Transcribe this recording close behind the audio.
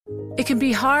It can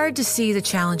be hard to see the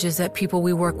challenges that people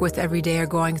we work with every day are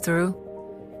going through.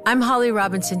 I'm Holly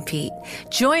Robinson Peete.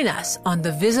 Join us on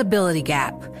The Visibility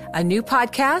Gap, a new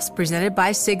podcast presented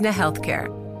by Cigna Healthcare.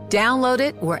 Download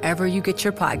it wherever you get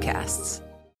your podcasts.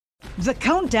 The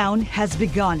countdown has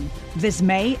begun. This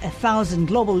May, 1,000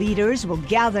 global leaders will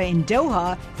gather in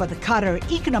Doha for the Qatar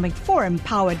Economic Forum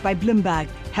powered by Bloomberg,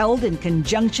 held in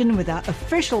conjunction with our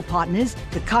official partners,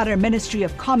 the Qatar Ministry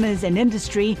of Commerce and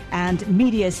Industry and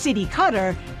Media City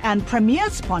Qatar, and premier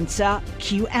sponsor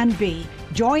Q&B.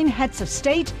 Join heads of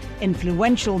state,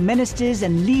 influential ministers,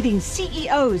 and leading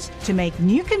CEOs to make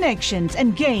new connections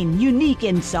and gain unique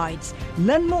insights.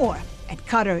 Learn more at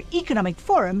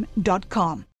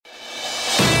QatarEconomicForum.com.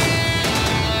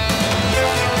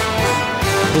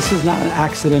 This is not an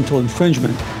accidental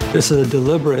infringement. This is a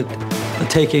deliberate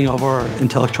taking of our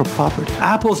intellectual property.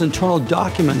 Apple's internal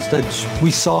documents that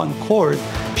we saw in court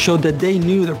showed that they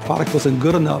knew their product wasn't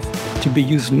good enough to be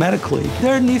used medically.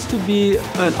 There needs to be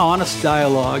an honest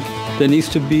dialogue. There needs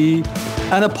to be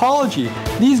an apology.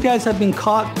 These guys have been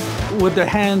caught with their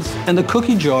hands in the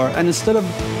cookie jar, and instead of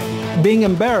being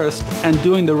embarrassed and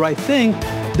doing the right thing,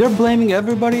 they're blaming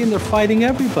everybody and they're fighting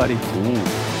everybody.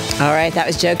 All right, that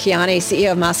was Joe Kiani,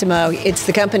 CEO of Massimo. It's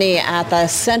the company at the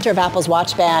center of Apple's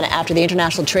watch ban after the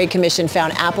International Trade Commission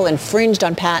found Apple infringed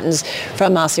on patents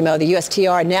from Massimo. The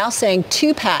USTR now saying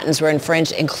 2 patents were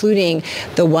infringed, including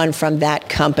the one from that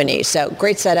company. So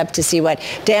great setup to see what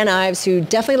Dan Ives, who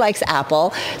definitely likes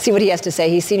Apple, see what he has to say.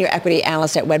 He's senior equity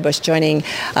analyst at Wedbush, joining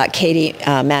Katie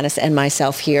Manis and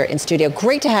myself here in studio.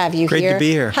 Great to have you here. Great to be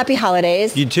here. Happy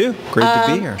holidays. You too. Great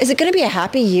to be here. Is it going to be a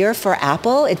happy year for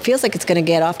Apple? It feels like it's going to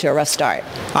get off to a rough start.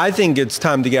 I think it's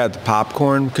time to get out the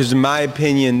popcorn because, in my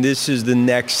opinion, this is the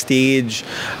next stage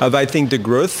of, I think, the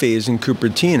growth phase in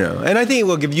Cupertino. And I think,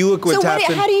 look, if you look what's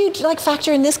happened... How do you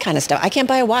factor in this kind of stuff? I can't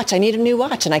buy a watch. I need a new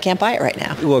watch, and I can't buy it right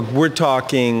now. Look, we're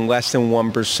talking less than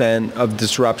 1% of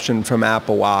disruption from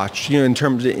Apple Watch, in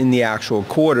terms of in the actual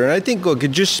quarter. And I think, look,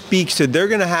 it just speaks to they're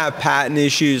going to have patent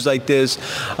issues like this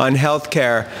on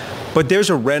healthcare. But there's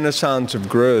a renaissance of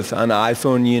growth on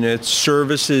iPhone units,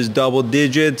 services, double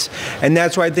digits. And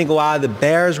that's why I think a lot of the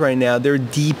bears right now, they're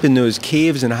deep in those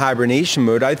caves in hibernation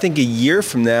mode. I think a year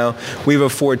from now, we have a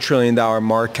 $4 trillion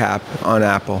market cap on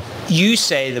Apple. You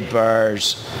say the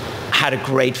bears had a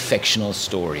great fictional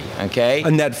story, okay? A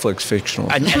Netflix fictional.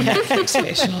 A Netflix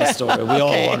fictional story. We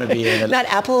all want to be in it. Not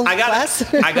Apple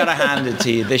Plus? I got to hand it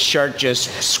to you. This shirt just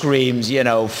screams,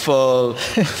 full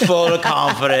of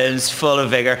confidence, full of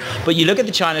vigor. But you look at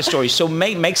the China story, so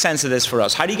make sense of this for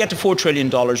us. How do you get to $4 trillion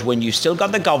when you still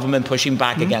got the government pushing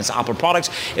back against Apple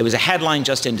products? It was a headline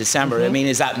just in December. I mean,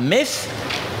 is that myth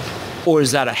or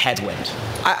is that a headwind?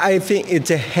 I think it's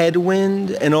a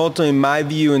headwind, and ultimately my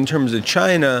view in terms of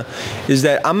China is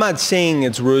that I'm not saying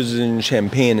it's roses and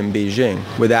champagne in Beijing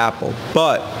with Apple,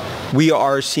 but we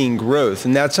are seeing growth.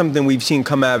 And that's something we've seen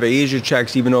come out of Asia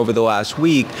checks even over the last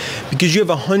week, because you have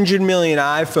 100 million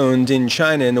iPhones in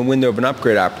China in a window of an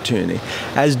upgrade opportunity.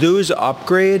 As those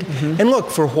upgrade, and look,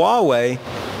 for Huawei,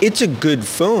 it's a good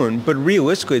phone, but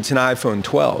realistically, it's an iPhone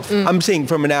 12. I'm saying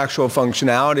from an actual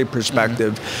functionality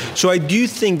perspective. So I do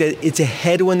think that it's a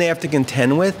headwind they have to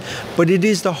contend with, but it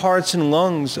is the hearts and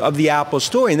lungs of the Apple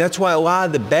story. And that's why a lot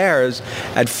of the bears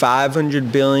at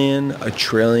 500 billion, a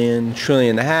trillion,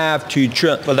 trillion and a half, 2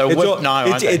 trillion. Well, they're whipped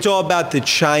now, aren't they? It's all about the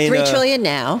China. 3 trillion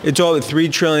now. It's all 3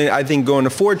 trillion, I think, going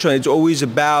to 4 trillion. It's always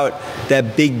about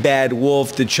that big bad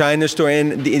wolf, the China story.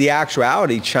 And the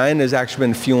actuality, China has actually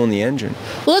been fueling the engine.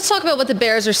 Well, let's talk about what the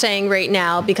bears are saying right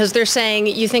now, because they're saying,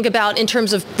 you think about in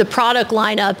terms of the product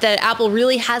lineup, that Apple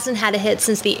really hasn't had a hit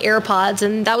since the AirPods,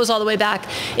 and that was all the way back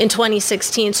in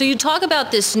 2016. So you talk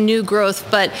about this new growth,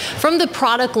 but from the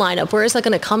product lineup, where is that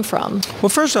going to come from? Well,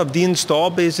 first off, the install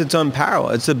base, it's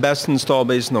unparalleled. It's the best install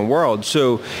base in the world.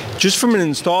 So just from an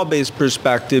install base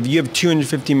perspective, you have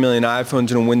 250 million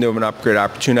iPhones in a window of an upgrade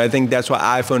opportunity. I think that's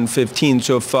why iPhone 15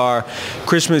 so far,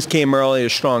 Christmas came early, a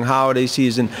strong holiday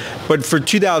season. But for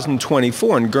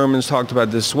 2024, and Gurman's talked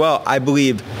about this as well, I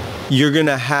believe you're going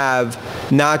to have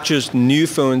not just new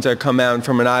phones that come out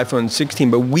from an iPhone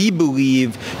 16, but we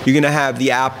believe you're going to have the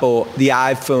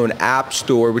iPhone App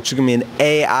Store, which is going to be an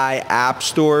AI app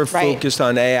store focused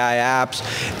on AI apps.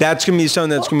 That's going to be something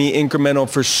that's going to be incremental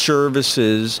for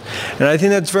services. And I think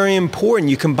that's very important.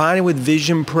 You combine it with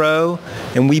Vision Pro,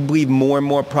 and we believe more and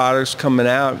more products coming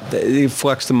out, they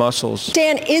flex the muscles.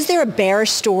 Dan, is there a bear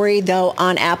story, though,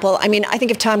 on Apple? I mean, I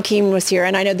think if Tom Keene was here,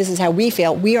 and I know this is how we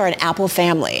feel, we are an Apple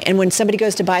family. And when somebody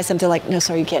goes to buy something like, no,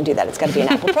 sorry, you can't do that. It's got to be an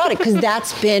Apple product because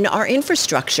that's been our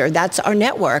infrastructure. That's our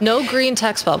network. No green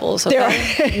text bubbles.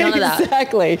 Okay? None of that.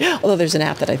 Exactly. Although there's an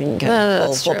app that I think can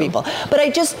pull people. But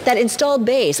that installed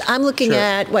base, I'm looking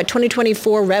at,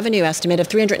 2024 revenue estimate of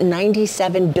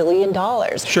 $397 billion.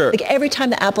 Sure. Like every time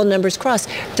the Apple numbers cross,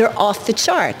 they're off the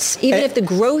charts. Even if the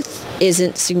growth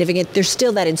isn't significant, there's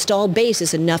still that installed base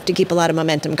is enough to keep a lot of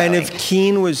momentum going. And if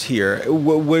Keen was here,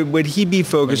 would he be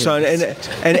focused on? And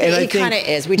I think he kind of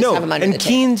is. We just have him under the table. And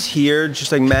Keen's here,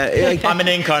 just like Matt. Like, I'm an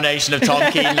incarnation of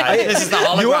Tom Keen. This is the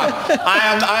hologram.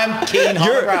 I am Keen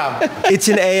hologram. It's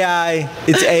an AI.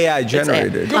 It's AI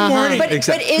generated. Good morning. But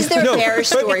is there a bearish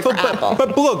story for Apple?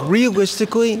 But look,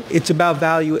 realistically, it's about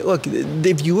value. Look,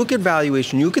 if you look at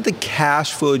valuation, you look at the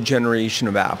cash flow generation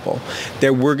of Apple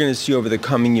that we're going to see over the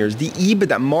coming years. The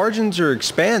EBITDA margins are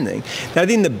expanding. Now, I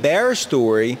think the bear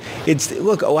story,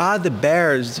 look, a lot of the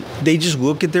bears, they just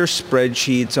look at their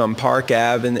spreadsheets on Park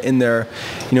Ave and in their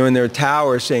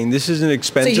tower saying this is an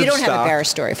expensive stock. So you don't have a bear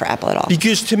story for Apple at all?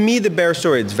 Because to me, the bear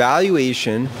story, it's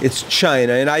valuation, it's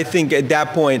China, and I think at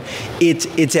that point,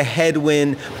 it's a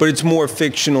headwind, but it's more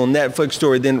fictional Netflix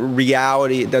story than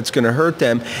reality that's going to hurt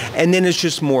them. And then it's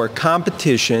just more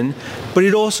competition, but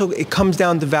it comes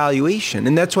down to valuation.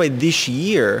 And that's why this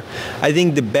year, I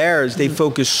think the bears, they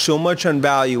focus so much on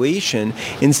valuation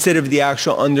instead of the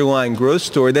actual underlying growth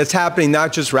story that's happening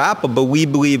not just for Apple, but we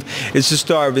believe it's the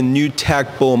start of a new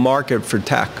tech bull market for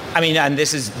tech. I mean, and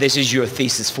this is your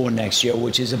thesis for next year,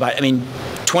 which is about,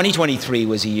 2023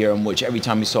 was a year in which every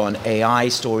time we saw an AI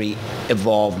story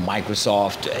evolve,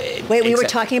 Microsoft. Wait, we were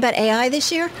talking about AI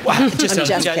this year? Well, just a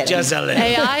little.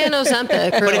 AI and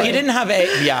Ozempic. But if you didn't have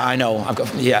yeah, I know.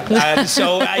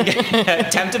 So I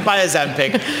get tempted by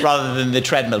Ozempic rather than the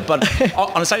treadmill. But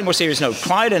on a slightly more serious note,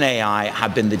 cloud and AI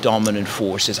have been the dominant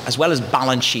forces, as well as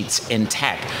balance sheets in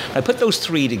tech. I put those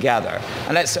three together,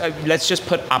 and let's just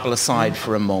put Apple aside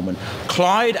for a moment.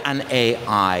 Cloud and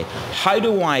AI, how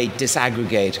do I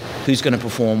disaggregate who's going to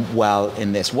perform well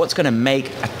in this? What's going to make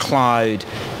a cloud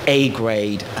A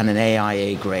grade and an AI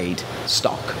A grade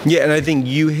stock? Yeah, and I think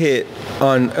you hit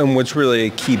on what's really a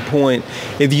key point.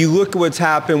 If you look at what's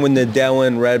happened with Nadella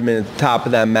and Redmond at the top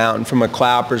of that mountain from a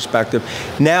cloud perspective,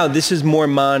 now this is more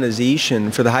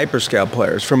monetization for the hyperscale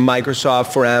players, from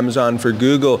Microsoft, for Amazon, for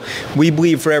Google. We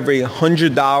believe for every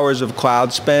 $100 of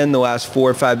cloud spend the last 4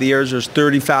 or 5 years, there's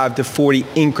 35 to 40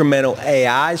 incremental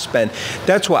AI spend.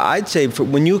 That's why I'd say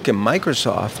when you look at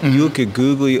Microsoft, you look at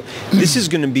Google, this is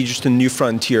going to be just a new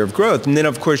frontier of growth. And then,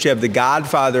 of course, you have the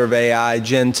godfather of AI,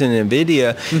 Jensen,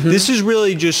 NVIDIA. This is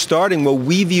really just starting what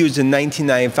we view as a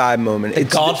 1995 moment. The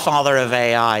godfather of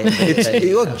AI.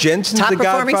 Look, Jensen's top the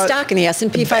performing godfather. stock in the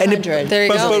S&P 500. There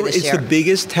you go. But it's the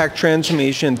biggest tech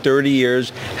transformation in 30 years.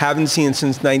 Haven't seen it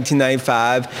since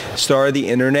 1995. Start of the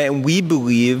internet. And we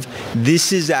believe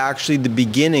this is actually the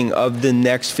beginning of the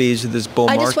next phase of this bull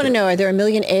market. I just want to know, are there a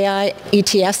million AI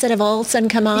ETFs that have all of a sudden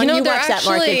come on? You watch that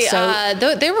market,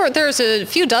 so... There's a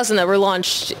few dozen that were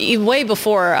launched way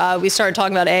before we started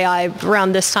talking about AI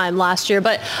around this time last year.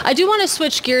 But I do want to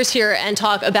switch gears here and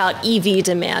talk about EV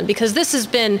demand, because this has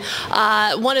been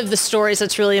one of the stories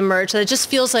that's really emerged. That it just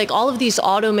feels like all of these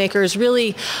automakers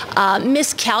really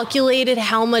miscalculated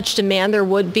how much demand there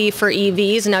would be for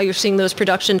EVs. And now you're seeing those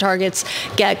production targets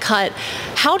get cut.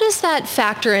 How does that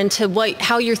factor into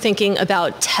how you're thinking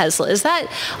about Tesla? Is that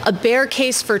a bear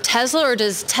case for Tesla, or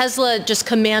does Tesla just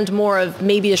command more of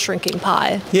maybe a shrinking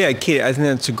pie? Yeah, Kate, I think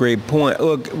that's a great point.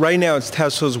 Look, right now it's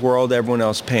Tesla's world, everyone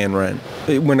else paying rent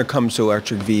when it comes to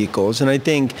electric vehicles. And I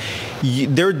think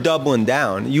they're doubling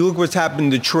down. You look what's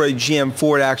happened to Detroit, GM,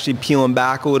 Ford actually peeling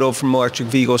back a little from electric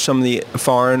vehicles, some of the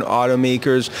foreign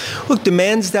automakers. Look,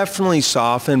 demand's definitely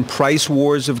softened. Price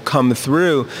wars have come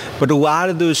through, but a lot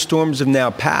of those storms have now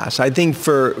passed. I think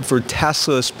for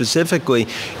Tesla specifically,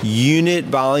 unit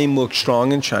volume looks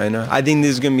strong in China. I think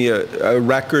there's going to be a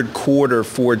record quarter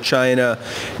for China,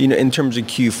 in terms of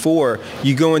Q4.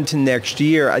 You go into next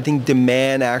year, I think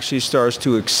demand actually starts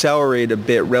to accelerate a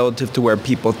bit relative to where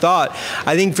people thought.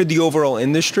 I think for the overall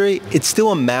industry, it's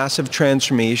still a massive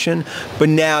transformation, but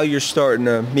now you're starting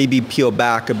to maybe peel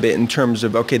back a bit in terms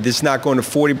of, okay, this is not going to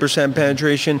 40%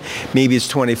 penetration, maybe it's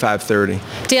 25, 30.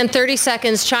 Dan, 30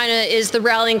 seconds. China is the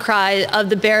rallying cry of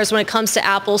the bears when it comes to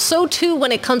Apple. So too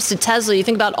when it comes to Tesla. You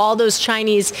think about all those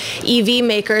Chinese EV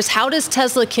makers. How does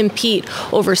Tesla compete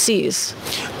overseas?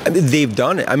 They've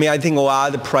done it. I think a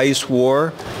lot of the price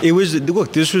war,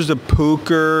 this was a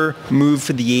poker move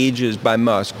for the ages by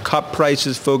Musk. Cut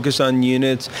prices, focus on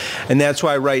units. And that's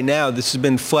why right now this has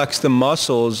been flex the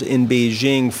muscles in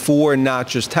Beijing for not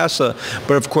just Tesla,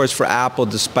 but of course for Apple,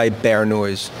 despite bear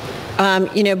noise.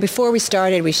 Before we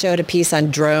started, we showed a piece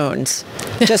on drones.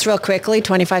 Just real quickly,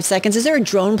 25 seconds. Is there a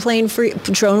drone play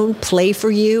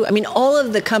for you? I mean, all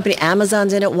of the company,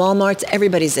 Amazon's in it, Walmart's,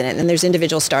 everybody's in it, and there's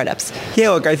individual startups.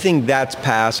 Yeah, look, I think that's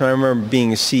past. I remember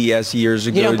being a CES years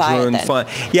ago. You don't buy it then? Fun.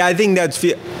 Yeah, I think that's...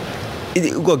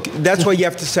 Look, that's why you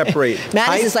have to separate.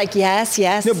 Mattis is like, yes.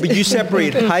 No, but you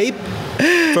separate hype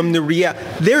from the real.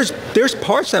 There's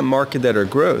parts of that market that are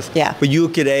growth. Yeah. But you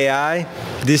look at AI,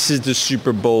 this is the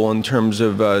Super Bowl in terms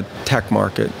of tech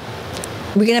market.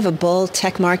 We're going to have a bull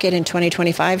tech market in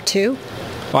 2025 too?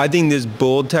 Well, I think this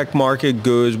bull tech market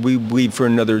goes, we believe, for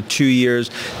another 2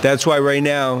 years. That's why right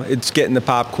now it's getting the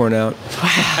popcorn out.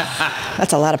 Wow.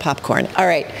 That's a lot of popcorn. All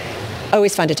right.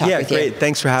 Always fun to talk with you. Yeah, great.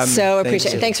 Thanks for having me. So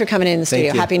appreciate it. Thanks for coming in the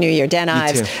studio. Happy New Year. Dan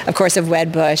Ives, of course, of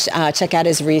Wedbush. Check out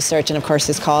his research and, of course,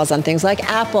 his calls on things like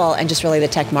Apple and just really the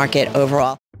tech market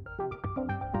overall.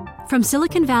 From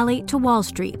Silicon Valley to Wall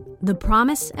Street, the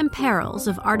promise and perils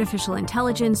of artificial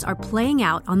intelligence are playing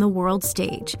out on the world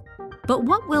stage. But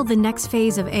what will the next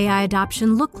phase of AI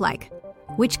adoption look like?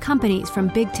 Which companies, from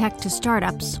big tech to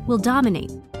startups, will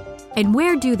dominate? And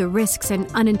where do the risks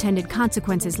and unintended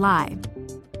consequences lie?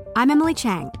 I'm Emily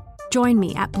Chang. Join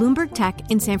me at Bloomberg Tech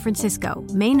in San Francisco,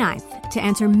 May 9th, to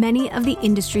answer many of the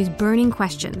industry's burning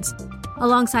questions,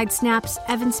 alongside Snap's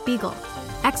Evan Spiegel,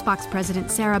 Xbox President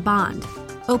Sarah Bond,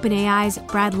 OpenAI's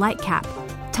Brad Lightcap,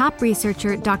 top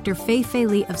researcher Dr. Fei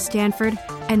Li of Stanford,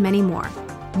 and many more.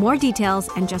 More details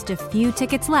and just a few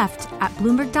tickets left at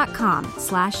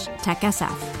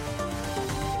Bloomberg.com/TechSF.